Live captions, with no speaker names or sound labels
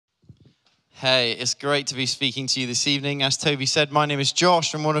Hey, it's great to be speaking to you this evening. As Toby said, my name is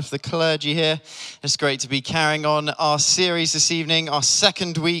Josh. I'm one of the clergy here. It's great to be carrying on our series this evening, our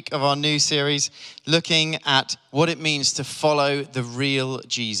second week of our new series, looking at what it means to follow the real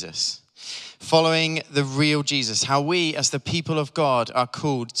Jesus. Following the real Jesus, how we as the people of God are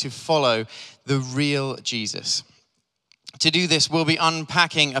called to follow the real Jesus. To do this, we'll be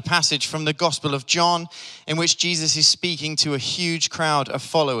unpacking a passage from the Gospel of John in which Jesus is speaking to a huge crowd of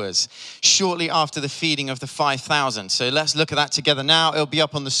followers shortly after the feeding of the 5,000. So let's look at that together now. It'll be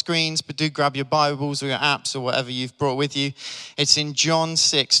up on the screens, but do grab your Bibles or your apps or whatever you've brought with you. It's in John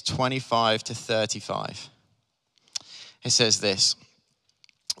 6:25 to 35. It says this: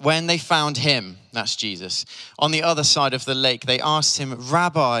 When they found him, that's Jesus, on the other side of the lake, they asked him,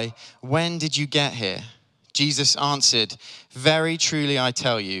 "Rabbi, when did you get here?" Jesus answered, "Very truly I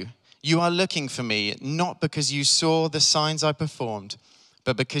tell you, you are looking for me not because you saw the signs I performed,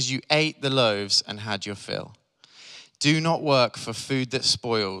 but because you ate the loaves and had your fill. Do not work for food that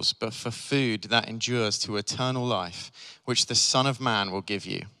spoils, but for food that endures to eternal life, which the Son of Man will give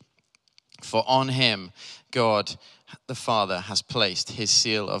you. For on him God the Father has placed his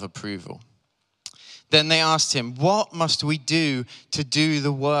seal of approval." Then they asked him, "What must we do to do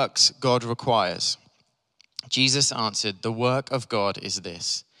the works God requires?" Jesus answered, "The work of God is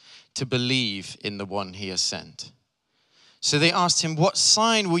this, to believe in the one he has sent." So they asked him, "What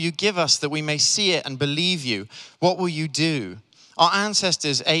sign will you give us that we may see it and believe you? What will you do? Our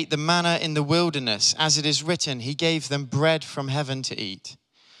ancestors ate the manna in the wilderness. As it is written, he gave them bread from heaven to eat."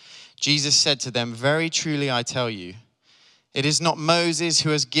 Jesus said to them, "Very truly I tell you, it is not Moses who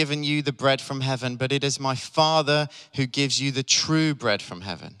has given you the bread from heaven, but it is my Father who gives you the true bread from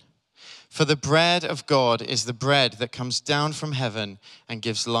heaven. For the bread of God is the bread that comes down from heaven and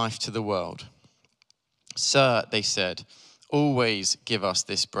gives life to the world." "Sir," they said, "always give us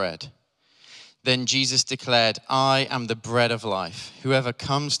this bread." Then Jesus declared, "I am the bread of life. Whoever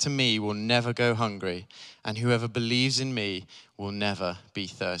comes to me will never go hungry, and whoever believes in me will never be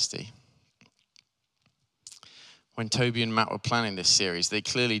thirsty." When Toby and Matt were planning this series, they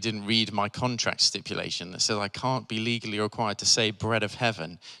clearly didn't read my contract stipulation that says I can't be legally required to say bread of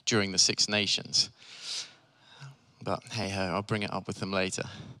heaven during the Six Nations. But hey ho, I'll bring it up with them later.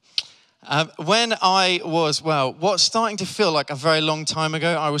 When I was, what's starting to feel like a very long time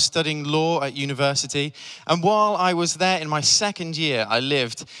ago, I was studying law at university. And while I was there in my second year, I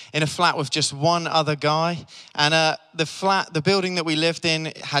lived in a flat with just one other guy. And the building that we lived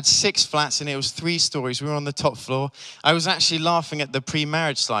in had 6 flats and it was 3 stories. We were on the top floor. I was actually laughing at the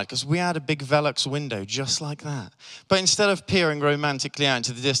pre-marriage slide because we had a big Velux window just like that. But instead of peering romantically out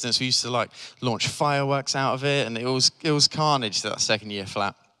into the distance, we used to launch fireworks out of it. And it was carnage, that second year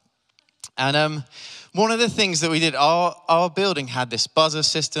flat. And one of the things that we did, our building had this buzzer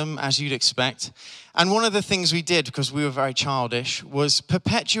system, as you'd expect. And one of the things we did, because we were very childish, was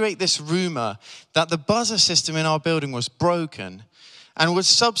perpetuate this rumor that the buzzer system in our building was broken and would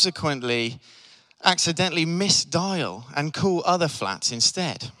subsequently accidentally misdial and call other flats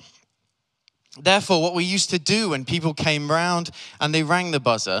instead. Therefore, what we used to do when people came round and they rang the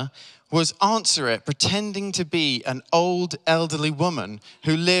buzzer was answer it pretending to be an old elderly woman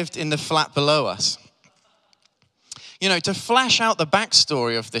who lived in the flat below us. You know, to flash out the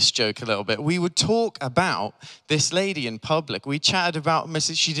backstory of this joke a little bit, we would talk about this lady in public. We chatted about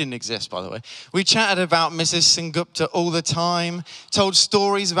she didn't exist, by the way. We chatted about Mrs. Sengupta all the time, told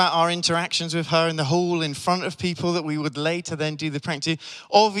stories about our interactions with her in the hall in front of people that we would later then do the prank to.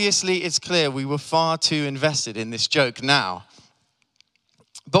 Obviously, it's clear we were far too invested in this joke now.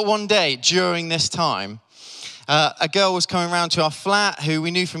 But one day during this time, a girl was coming around to our flat who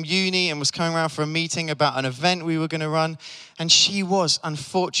we knew from uni and was coming around for a meeting about an event we were going to run. And she was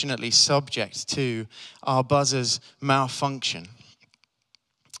unfortunately subject to our buzzer's malfunction.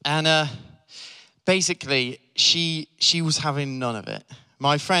 And basically, she was having none of it.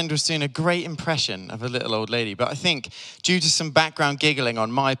 My friend was doing a great impression of a little old lady, but I think due to some background giggling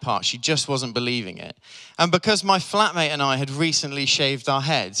on my part, she just wasn't believing it. And because my flatmate and I had recently shaved our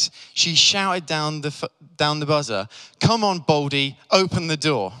heads, she shouted down the buzzer, "Come on, Baldy, open the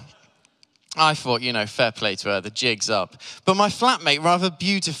door." I thought, fair play to her, the jig's up. But my flatmate, rather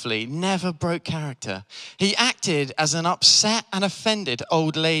beautifully, never broke character. He acted as an upset and offended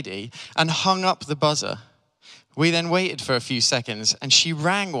old lady and hung up the buzzer. We then waited for a few seconds and she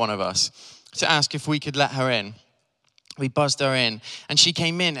rang one of us to ask if we could let her in. We buzzed her in and she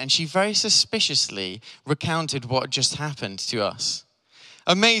came in and she very suspiciously recounted what had just happened to us.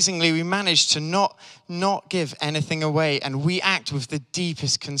 Amazingly, we managed to not give anything away and we act with the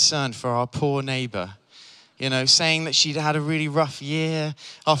deepest concern for our poor neighbor. saying that she'd had a really rough year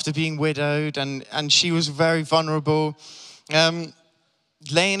after being widowed, and she was very vulnerable,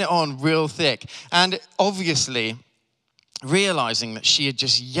 laying it on real thick. And obviously, realizing that she had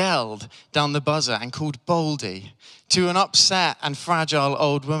just yelled down the buzzer and called Baldy to an upset and fragile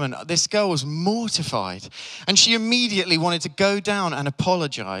old woman, this girl was mortified. And she immediately wanted to go down and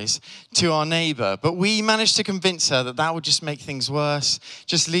apologize to our neighbor. But we managed to convince her that would just make things worse.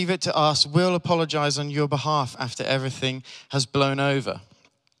 Just leave it to us. We'll apologize on your behalf after everything has blown over.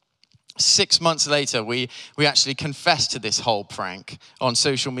 6 months later, we actually confessed to this whole prank on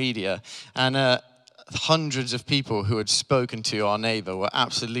social media. And hundreds of people who had spoken to our neighbor were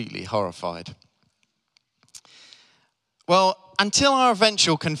absolutely horrified. Well, until our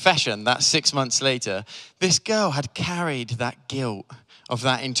eventual confession, that 6 months later, this girl had carried that guilt of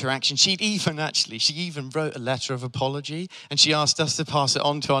that interaction. She even wrote a letter of apology, and she asked us to pass it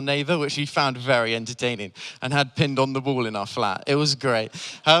on to our neighbor, which we found very entertaining and had pinned on the wall in our flat. It was great.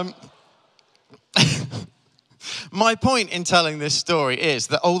 My point in telling this story is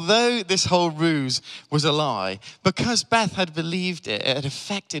that although this whole ruse was a lie, because Beth had believed it, it had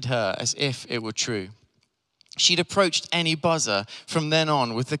affected her as if it were true. She'd approached any buzzer from then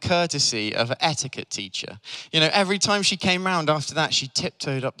on with the courtesy of an etiquette teacher. Every time she came round after that, she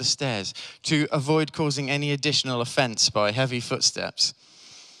tiptoed up the stairs to avoid causing any additional offense by heavy footsteps.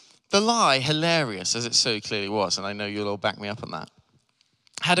 The lie, hilarious as it so clearly was, and I know you'll all back me up on that,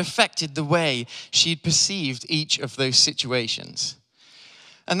 had affected the way she'd perceived each of those situations.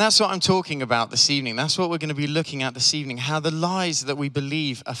 And that's what I'm talking about this evening. That's what we're going to be looking at this evening, how the lies that we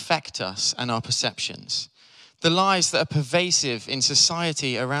believe affect us and our perceptions. The lies that are pervasive in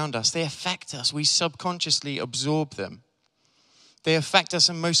society around us, they affect us. We subconsciously absorb them. They affect us,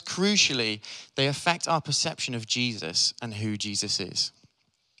 and most crucially, they affect our perception of Jesus and who Jesus is.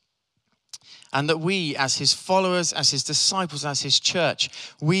 And that we, as his followers, as his disciples, as his church,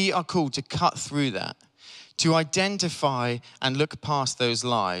 we are called to cut through that, to identify and look past those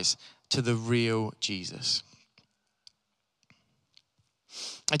lies to the real Jesus.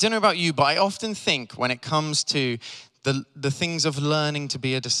 I don't know about you, but I often think when it comes to the things of learning to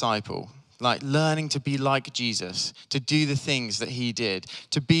be a disciple, like learning to be like Jesus, to do the things that he did,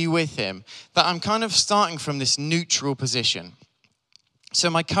 to be with him, that I'm kind of starting from this neutral position. So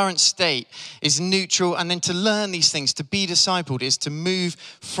my current state is neutral, and then to learn these things, to be discipled, is to move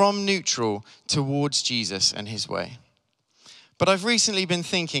from neutral towards Jesus and his way. But I've recently been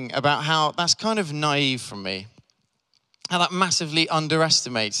thinking about how that's kind of naive from me, how that massively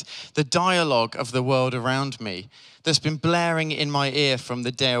underestimates the dialogue of the world around me that's been blaring in my ear from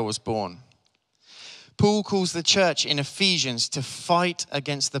the day I was born. Paul calls the church in Ephesians to fight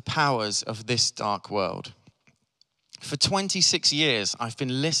against the powers of this dark world. For 26 years, I've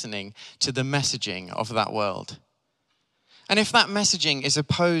been listening to the messaging of that world. And if that messaging is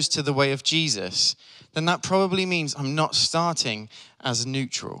opposed to the way of Jesus, then that probably means I'm not starting as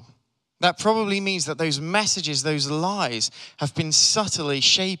neutral. That probably means that those messages, those lies, have been subtly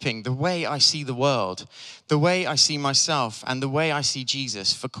shaping the way I see the world, the way I see myself, and the way I see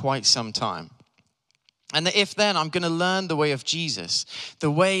Jesus for quite some time. And that if then I'm going to learn the way of Jesus,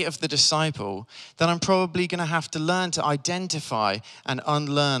 the way of the disciple, then I'm probably going to have to learn to identify and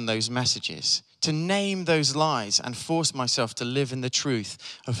unlearn those messages, to name those lies and force myself to live in the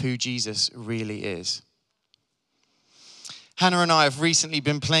truth of who Jesus really is. Hannah and I have recently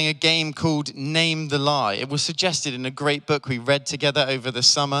been playing a game called Name the Lie. It was suggested in a great book we read together over the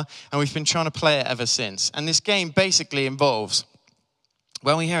summer, and we've been trying to play it ever since. And this game basically involves,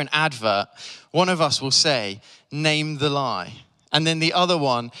 when we hear an advert, one of us will say, name the lie. And then the other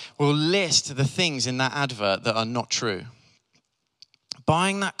one will list the things in that advert that are not true.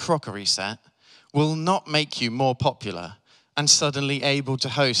 Buying that crockery set will not make you more popular and suddenly able to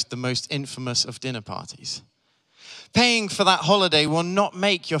host the most infamous of dinner parties. Paying for that holiday will not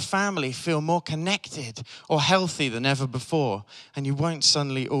make your family feel more connected or healthy than ever before, and you won't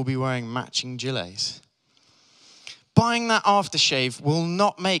suddenly all be wearing matching gilets. Buying that aftershave will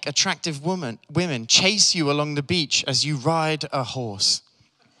not make attractive women chase you along the beach as you ride a horse.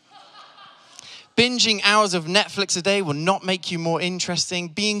 Binging hours of Netflix a day will not make you more interesting.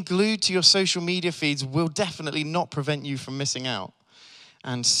 Being glued to your social media feeds will definitely not prevent you from missing out.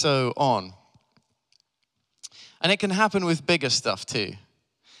 And so on. And it can happen with bigger stuff too.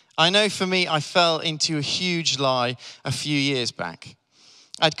 I know for me, I fell into a huge lie a few years back.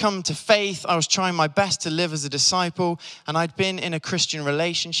 I'd come to faith, I was trying my best to live as a disciple, and I'd been in a Christian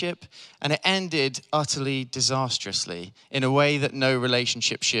relationship, and it ended utterly disastrously in a way that no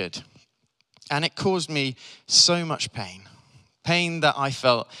relationship should. And it caused me so much pain. pain that I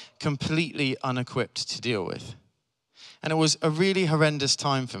felt completely unequipped to deal with. And it was a really horrendous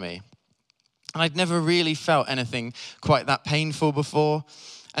time for me. And I'd never really felt anything quite that painful before.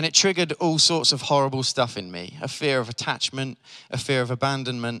 And it triggered all sorts of horrible stuff in me. A fear of attachment, a fear of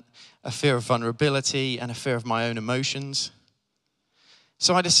abandonment, a fear of vulnerability, and a fear of my own emotions.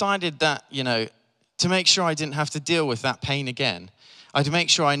 So I decided that, to make sure I didn't have to deal with that pain again, I'd make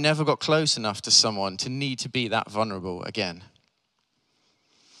sure I never got close enough to someone to need to be that vulnerable again.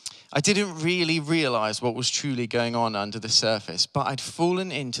 I didn't really realize what was truly going on under the surface, but I'd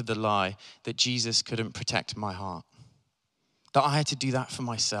fallen into the lie that Jesus couldn't protect my heart. That I had to do that for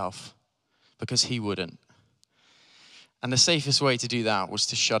myself because he wouldn't. And the safest way to do that was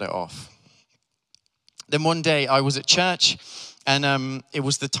to shut it off. Then one day I was at church and it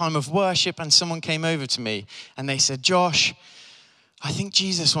was the time of worship and someone came over to me and they said, "Josh, I think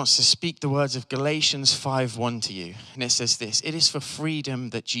Jesus wants to speak the words of Galatians 5:1 to you." And it says this: "It is for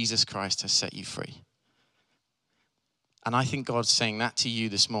freedom that Jesus Christ has set you free." And I think God's saying that to you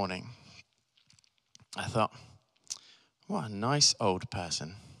this morning. I thought, what a nice old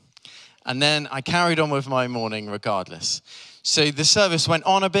person. And then I carried on with my morning regardless. So the service went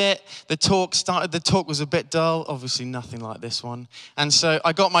on a bit. The talk was a bit dull, obviously nothing like this one. And so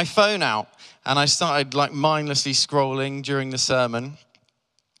I got my phone out and I started mindlessly scrolling during the sermon.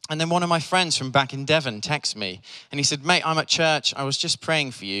 And then one of my friends from back in Devon texted me and he said, "Mate, I'm at church. I was just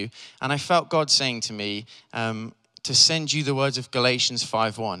praying for you. And I felt God saying to me to send you the words of Galatians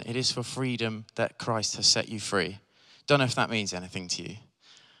 5:1. It is for freedom that Christ has set you free." Don't know if that means anything to you.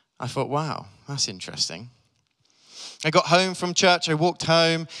 I thought, wow, that's interesting. I got home from church, I walked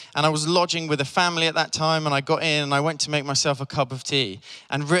home, and I was lodging with a family at that time, and I got in and I went to make myself a cup of tea.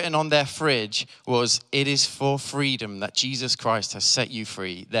 And written on their fridge was, "It is for freedom that Jesus Christ has set you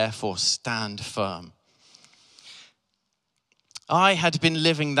free, therefore stand firm." I had been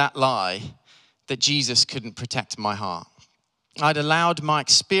living that lie that Jesus couldn't protect my heart. I'd allowed my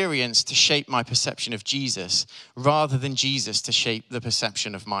experience to shape my perception of Jesus rather than Jesus to shape the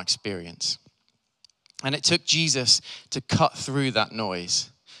perception of my experience. And it took Jesus to cut through that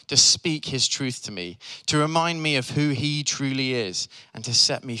noise, to speak his truth to me, to remind me of who he truly is, and to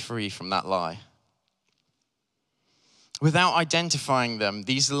set me free from that lie. Without identifying them,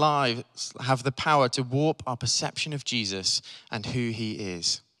 these lies have the power to warp our perception of Jesus and who he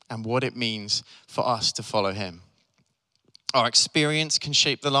is, and what it means for us to follow him. Our experience can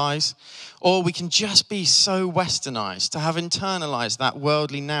shape the lies, or we can just be so westernized, to have internalized that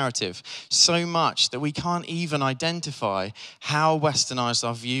worldly narrative so much that we can't even identify how westernized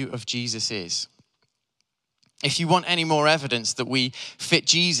our view of Jesus is. If you want any more evidence that we fit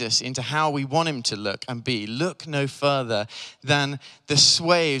Jesus into how we want him to look and be, look no further than the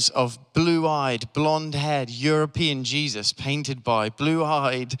swathes of blue-eyed, blonde-haired European Jesus painted by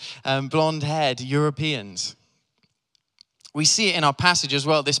blue-eyed, blonde-haired Europeans. We see it in our passage as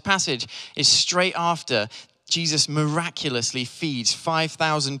well. This passage is straight after Jesus miraculously feeds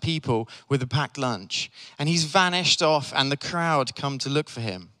 5,000 people with a packed lunch. And he's vanished off and the crowd come to look for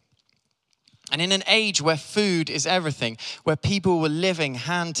him. And in an age where food is everything, where people were living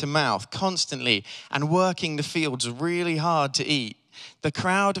hand to mouth constantly and working the fields really hard to eat, the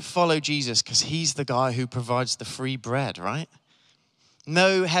crowd follow Jesus because he's the guy who provides the free bread, right?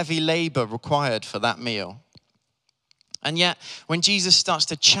 No heavy labor required for that meal. And yet, when Jesus starts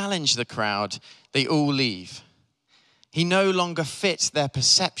to challenge the crowd, they all leave. He no longer fits their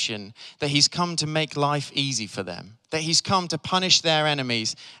perception that he's come to make life easy for them, that he's come to punish their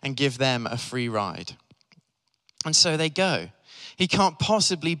enemies and give them a free ride. And so they go. He can't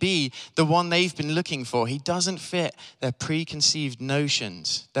possibly be the one they've been looking for. He doesn't fit their preconceived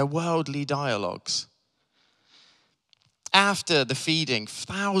notions, their worldly dialogues. After the feeding,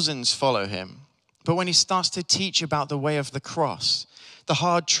 thousands follow him. But when he starts to teach about the way of the cross, the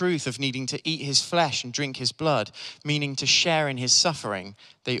hard truth of needing to eat his flesh and drink his blood, meaning to share in his suffering,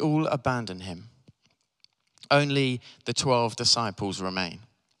 they all abandon him. Only the 12 disciples remain.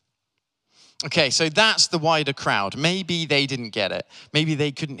 Okay, so that's the wider crowd. Maybe they didn't get it. Maybe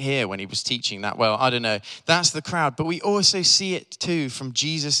they couldn't hear when he was teaching that well. I don't know. That's the crowd. But we also see it too from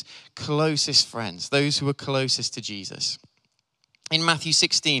Jesus' closest friends, those who were closest to Jesus. In Matthew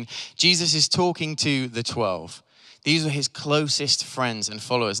 16, Jesus is talking to the 12. These were his closest friends and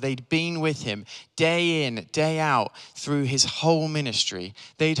followers. They'd been with him day in, day out through his whole ministry.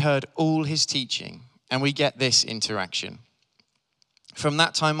 They'd heard all his teaching. And we get this interaction. From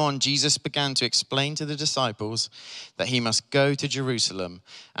that time on, Jesus began to explain to the disciples that he must go to Jerusalem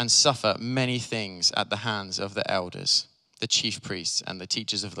and suffer many things at the hands of the elders, the chief priests, and the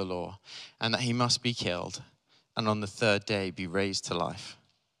teachers of the law, and that he must be killed and on the third day be raised to life.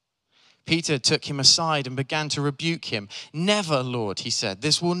 Peter took him aside and began to rebuke him. "Never, Lord," he said,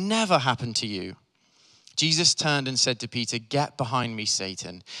 "this will never happen to you." Jesus turned and said to Peter, "Get behind me,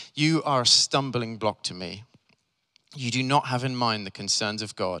 Satan. You are a stumbling block to me. You do not have in mind the concerns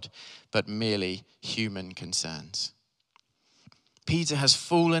of God, but merely human concerns." Peter has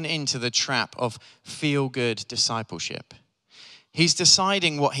fallen into the trap of feel-good discipleship. He's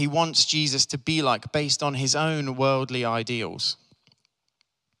deciding what he wants Jesus to be like based on his own worldly ideals.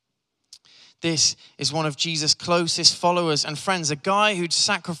 This is one of Jesus' closest followers and friends, a guy who'd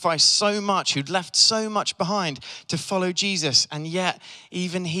sacrificed so much, who'd left so much behind to follow Jesus, and yet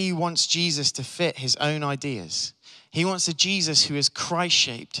even he wants Jesus to fit his own ideas. He wants a Jesus who is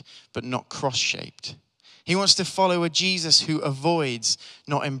Christ-shaped, but not cross-shaped. He wants to follow a Jesus who avoids,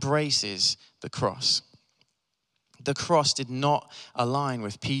 not embraces, the cross. The cross did not align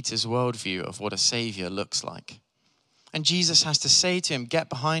with Peter's worldview of what a savior looks like. And Jesus has to say to him, "Get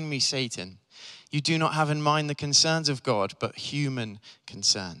behind me, Satan. You do not have in mind the concerns of God, but human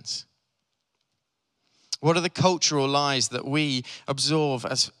concerns." What are the cultural lies that we absorb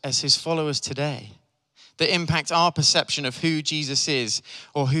as his followers today that impact our perception of who Jesus is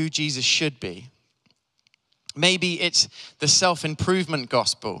or who Jesus should be? Maybe it's the self-improvement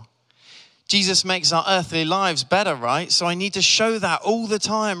gospel. Jesus makes our earthly lives better, right? So I need to show that all the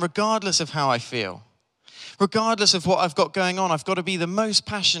time, regardless of how I feel. Regardless of what I've got going on, I've got to be the most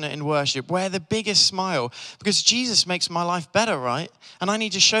passionate in worship, wear the biggest smile, because Jesus makes my life better, right? And I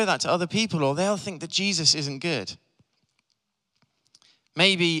need to show that to other people, or they'll think that Jesus isn't good.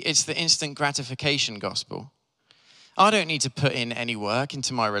 Maybe it's the instant gratification gospel. I don't need to put in any work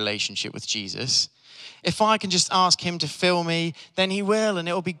into my relationship with Jesus. If I can just ask him to fill me, then he will, and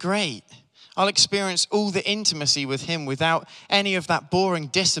it'll be great. I'll experience all the intimacy with him without any of that boring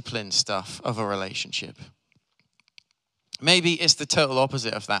discipline stuff of a relationship. Maybe it's the total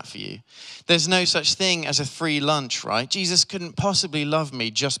opposite of that for you. There's no such thing as a free lunch, right? Jesus couldn't possibly love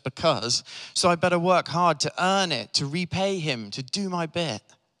me just because, so I better work hard to earn it, to repay him, to do my bit.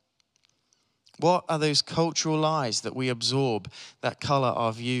 What are those cultural lies that we absorb that color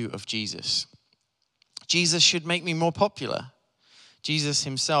our view of Jesus? Jesus should make me more popular. Jesus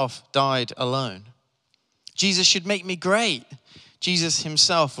himself died alone. Jesus should make me great. Jesus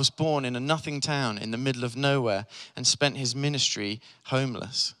himself was born in a nothing town in the middle of nowhere and spent his ministry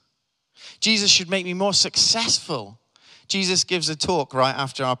homeless. Jesus should make me more successful. Jesus gives a talk right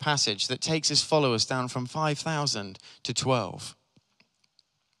after our passage that takes his followers down from 5,000 to 12.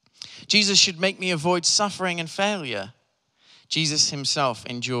 Jesus should make me avoid suffering and failure. Jesus himself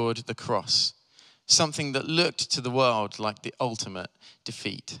endured the cross, something that looked to the world like the ultimate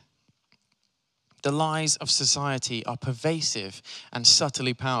defeat. The lies of society are pervasive and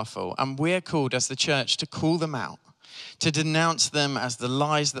subtly powerful, and we're called as the church to call them out, to denounce them as the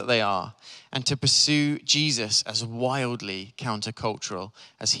lies that they are, and to pursue Jesus as wildly countercultural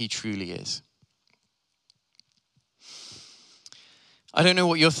as he truly is. I don't know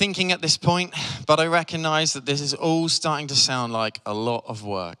what you're thinking at this point, but I recognize that this is all starting to sound like a lot of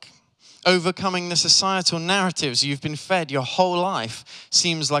work. Overcoming the societal narratives you've been fed your whole life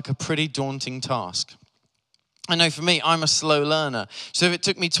seems like a pretty daunting task. I know for me, I'm a slow learner. So if it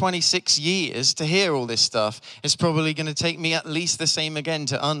took me 26 years to hear all this stuff, it's probably going to take me at least the same again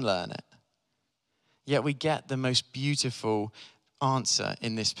to unlearn it. Yet we get the most beautiful answer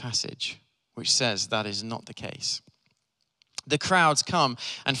in this passage, which says that is not the case. The crowds come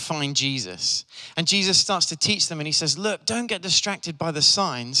and find Jesus. And Jesus starts to teach them and he says, look, don't get distracted by the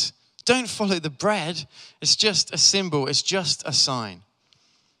signs. Don't follow the bread. It's just a symbol. It's just a sign.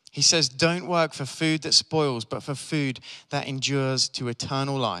 He says, don't work for food that spoils, but for food that endures to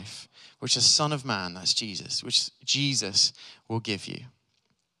eternal life, which the Son of Man, that's Jesus, which Jesus will give you.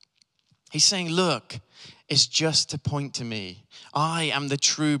 He's saying, look, it's just to point to me. I am the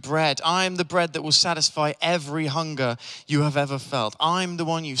true bread. I am the bread that will satisfy every hunger you have ever felt. I'm the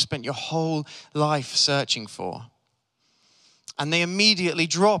one you've spent your whole life searching for. And they immediately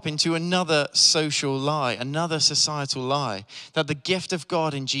drop into another social lie, another societal lie, that the gift of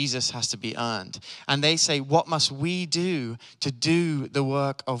God in Jesus has to be earned. And they say, what must we do to do the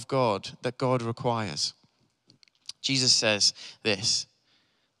work of God that God requires? Jesus says this,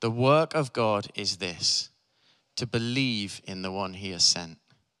 the work of God is this, to believe in the one he has sent.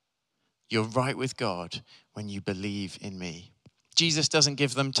 You're right with God when you believe in me. Jesus doesn't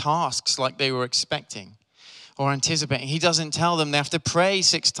give them tasks like they were expecting or anticipating. He doesn't tell them they have to pray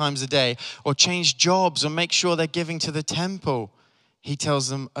 6 times a day or change jobs or make sure they're giving to the temple. He tells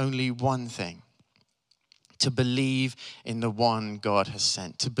them only one thing, to believe in the one God has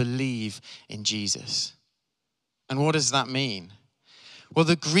sent, to believe in Jesus. And what does that mean? Well,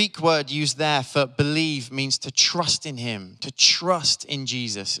 the Greek word used there for believe means to trust in him, to trust in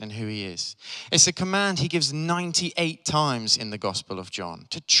Jesus and who he is. It's a command he gives 98 times in the Gospel of John,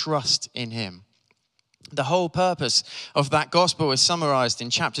 to trust in him. The whole purpose of that gospel is summarized in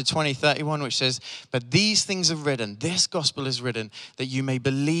chapter 20, 31, which says, but these things are written, this gospel is written, that you may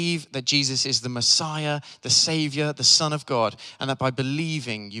believe that Jesus is the Messiah, the Savior, the Son of God, and that by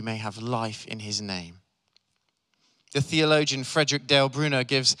believing you may have life in his name. The theologian Frederick Dale Bruner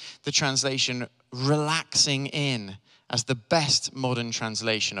gives the translation relaxing in as the best modern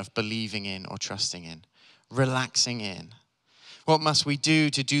translation of believing in or trusting in. Relaxing in. What must we do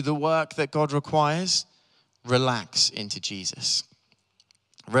to do the work that God requires? Relax into Jesus.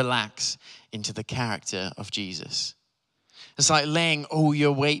 Relax into the character of Jesus. It's like laying all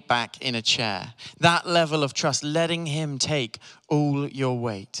your weight back in a chair. That level of trust, letting him take all your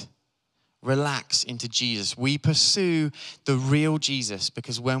weight. Relax into Jesus. We pursue the real Jesus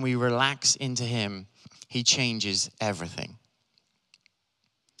because when we relax into him, he changes everything.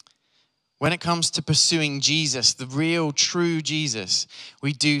 When it comes to pursuing Jesus, the real, true Jesus,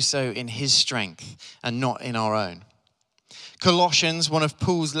 we do so in his strength and not in our own. Colossians, one of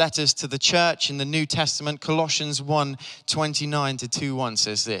Paul's letters to the church in the New Testament, Colossians 1:29 to 2:1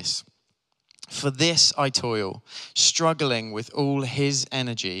 says this. For this I toil, struggling with all his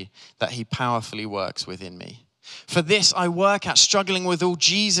energy that he powerfully works within me. For this I work at, struggling with all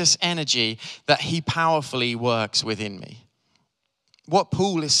Jesus' energy that he powerfully works within me. What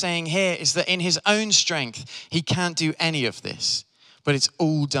Paul is saying here is that in his own strength, he can't do any of this, but it's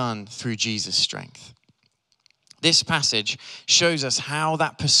all done through Jesus' strength. This passage shows us how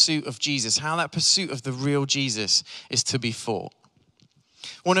that pursuit of Jesus, how that pursuit of the real Jesus is to be fought.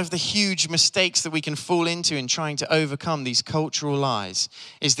 One of the huge mistakes that we can fall into in trying to overcome these cultural lies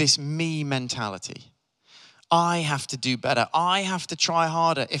is this me mentality. I have to do better. I have to try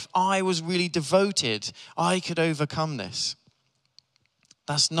harder. If I was really devoted, I could overcome this.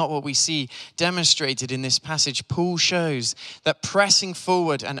 That's not what we see demonstrated in this passage. Paul shows that pressing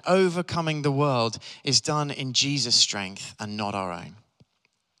forward and overcoming the world is done in Jesus' strength and not our own.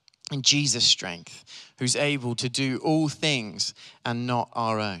 In Jesus' strength, who's able to do all things and not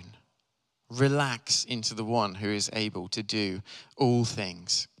our own. Relax into the one who is able to do all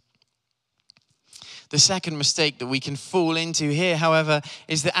things. The second mistake that we can fall into here, however,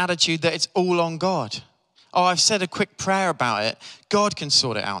 is the attitude that it's all on God. Oh, I've said a quick prayer about it. God can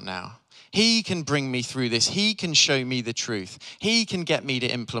sort it out now. He can bring me through this. He can show me the truth. He can get me to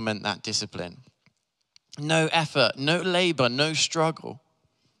implement that discipline. No effort, no labor, no struggle.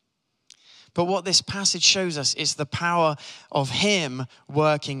 But what this passage shows us is the power of him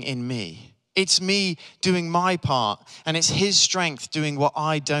working in me. It's me doing my part, and it's his strength doing what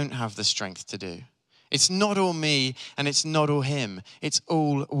I don't have the strength to do. It's not all me, and it's not all him. It's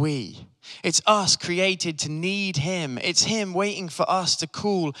all we. It's us created to need him. It's him waiting for us to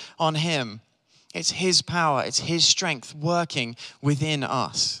call on him. It's his power, it's his strength working within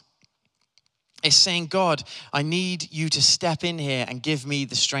us. It's saying, God, I need you to step in here and give me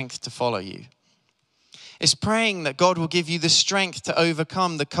the strength to follow you. It's praying that God will give you the strength to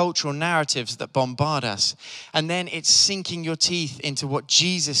overcome the cultural narratives that bombard us. And then it's sinking your teeth into what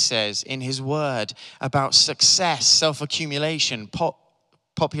Jesus says in his word about success, self-accumulation,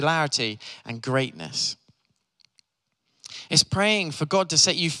 popularity, and greatness. It's praying for God to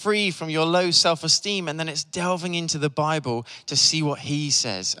set you free from your low self-esteem, and then it's delving into the Bible to see what he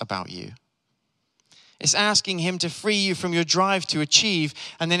says about you. It's asking him to free you from your drive to achieve,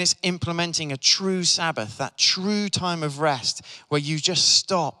 and then it's implementing a true Sabbath, that true time of rest where you just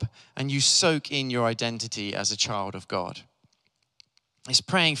stop and you soak in your identity as a child of God. It's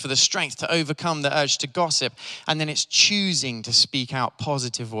praying for the strength to overcome the urge to gossip, and then it's choosing to speak out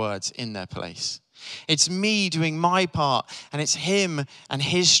positive words in their place. It's me doing my part, and it's him and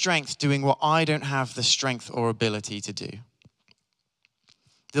his strength doing what I don't have the strength or ability to do.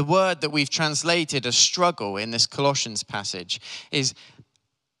 The word that we've translated as struggle in this Colossians passage is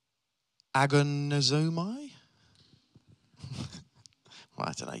agonizomai. Well,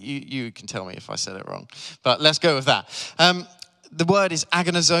 I don't know. You can tell me if I said it wrong, but let's go with that. The word is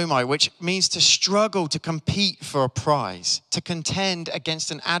agonizomai, which means to struggle, to compete for a prize, to contend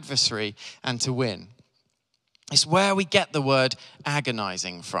against an adversary and to win. It's where we get the word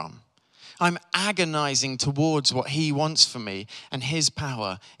agonizing from. I'm agonizing towards what he wants for me, and his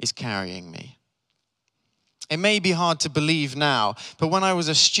power is carrying me. It may be hard to believe now, but when I was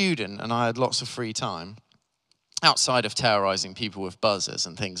a student and I had lots of free time, outside of terrorizing people with buzzers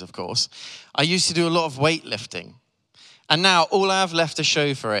and things, of course, I used to do a lot of weightlifting. And now all I have left to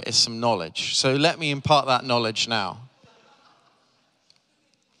show for it is some knowledge. So let me impart that knowledge now.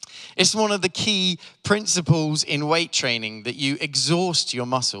 It's one of the key principles in weight training that you exhaust your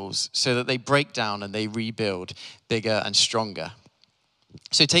muscles so that they break down and they rebuild bigger and stronger.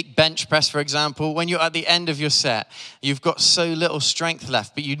 So take bench press, for example. When you're at the end of your set, you've got so little strength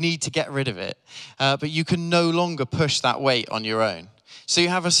left, but you need to get rid of it. But you can no longer push that weight on your own. So you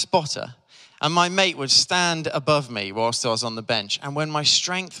have a spotter. And my mate would stand above me whilst I was on the bench. And when my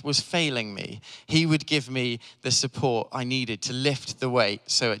strength was failing me, he would give me the support I needed to lift the weight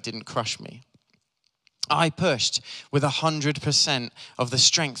so it didn't crush me. I pushed with 100% of the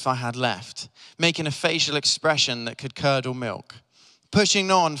strength I had left, making a facial expression that could curdle milk,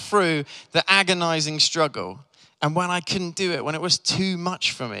 pushing on through the agonizing struggle. And when I couldn't do it, when it was too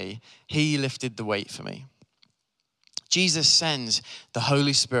much for me, he lifted the weight for me. Jesus sends the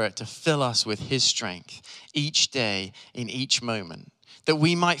Holy Spirit to fill us with his strength each day in each moment, that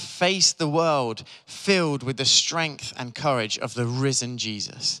we might face the world filled with the strength and courage of the risen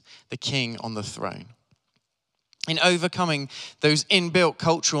Jesus, the King on the throne. In overcoming those inbuilt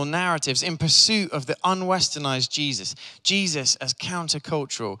cultural narratives in pursuit of the unwesternized Jesus, Jesus as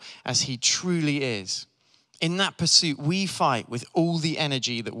countercultural as he truly is. In that pursuit, we fight with all the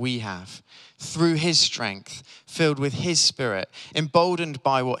energy that we have, through his strength, filled with his spirit, emboldened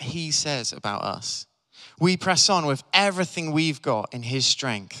by what he says about us. We press on with everything we've got in his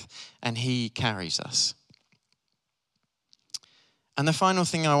strength, and he carries us. And the final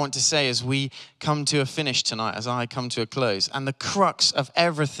thing I want to say as we come to a finish tonight, as I come to a close, and the crux of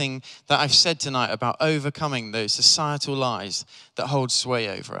everything that I've said tonight about overcoming those societal lies that hold sway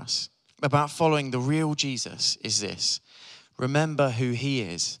over us, about following the real Jesus, is this: remember who he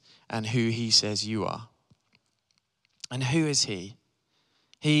is and who he says you are. And who is he?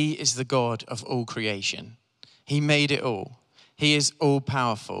 He is the God of all creation. He made it all. He is all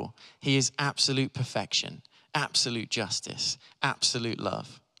powerful. He is absolute perfection, absolute justice, absolute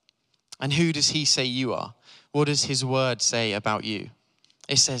love. And who does he say you are? What does his word say about you?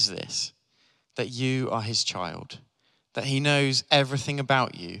 It says this: that you are his child, that he knows everything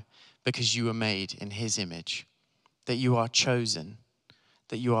about you because you were made in his image, that you are chosen,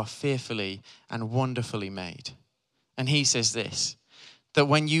 that you are fearfully and wonderfully made. And he says this: that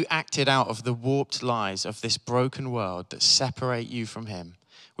when you acted out of the warped lies of this broken world that separate you from him,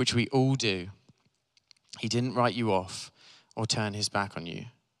 which we all do, he didn't write you off or turn his back on you.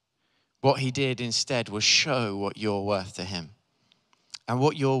 What he did instead was show what you're worth to him. And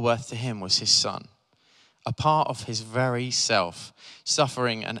what you're worth to him was his son, a part of his very self,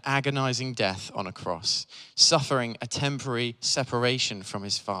 suffering an agonizing death on a cross, suffering a temporary separation from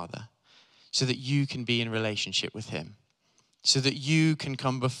his Father, so that you can be in relationship with him, so that you can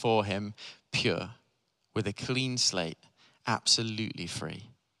come before him pure, with a clean slate, absolutely free.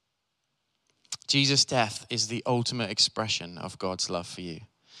 Jesus' death is the ultimate expression of God's love for you,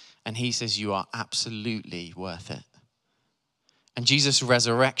 and he says you are absolutely worth it. And Jesus'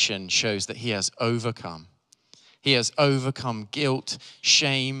 resurrection shows that he has overcome. He has overcome guilt,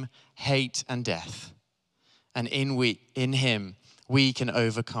 shame, hate, and death. And in him, we can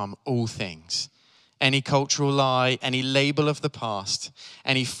overcome all things. Any cultural lie, any label of the past,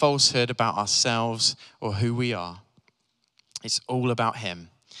 any falsehood about ourselves or who we are. It's all about him.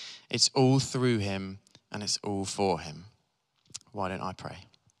 It's all through him, and it's all for him. Why don't I pray?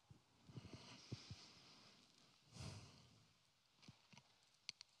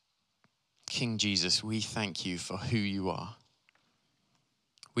 King Jesus, we thank you for who you are.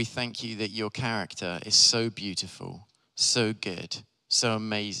 We thank you that your character is so beautiful, so good, so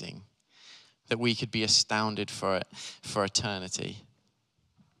amazing, that we could be astounded for it for eternity.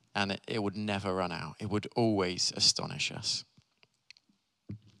 And it would never run out. It would always astonish us.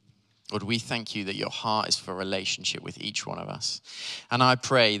 Lord, we thank you that your heart is for relationship with each one of us. And I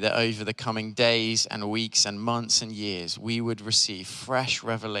pray that over the coming days and weeks and months and years, we would receive fresh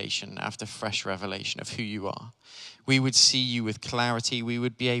revelation after fresh revelation of who you are. We would see you with clarity. We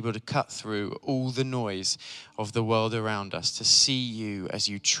would be able to cut through all the noise of the world around us to see you as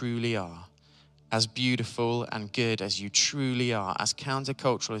you truly are, as beautiful and good as you truly are, as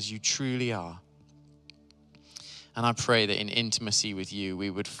countercultural as you truly are. And I pray that in intimacy with you, we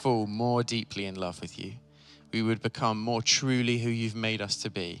would fall more deeply in love with you. We would become more truly who you've made us to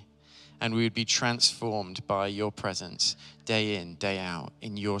be. And we would be transformed by your presence day in, day out,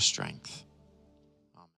 in your strength.